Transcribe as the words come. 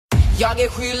Jag är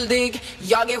skyldig,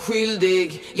 jag är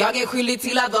skyldig. Jag är skyldig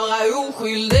till att vara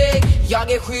oskyldig.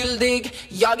 Jag är skyldig,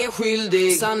 jag är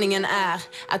skyldig. Sanningen är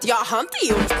att jag har inte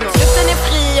gjort något. Luften är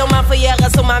fri och man får göra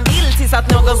som man vill tills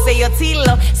att någon säger till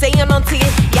och säger någon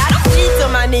till. Ja, då skiter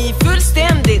man i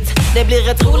fullständigt. Det blir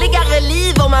ett roligare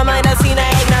liv om man mindar sina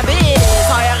egna beats.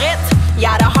 Har jag rätt?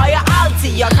 Ja, det har jag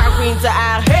alltid. Jag kanske inte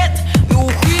är helt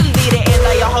oskyldig. Det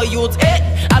enda jag har gjort är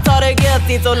att ha det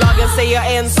göttigt och lagen säger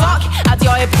en sak, att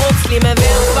jag är brottslig. Men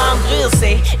vem fan bryr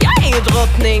sig? Jag är ju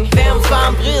drottning. Vem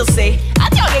fan bryr sig?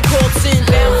 Att jag är kortsynt.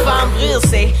 Vem fan bryr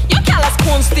sig? Jag kallas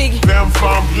konstig. Vem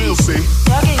fan bryr sig?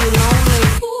 Jag är ju lonely.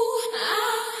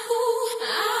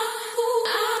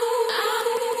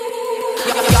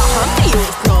 Jag har inte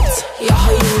gjort något. Jag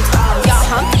har gjort allt. Jag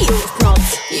har inte gjort något.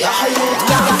 Jag har gjort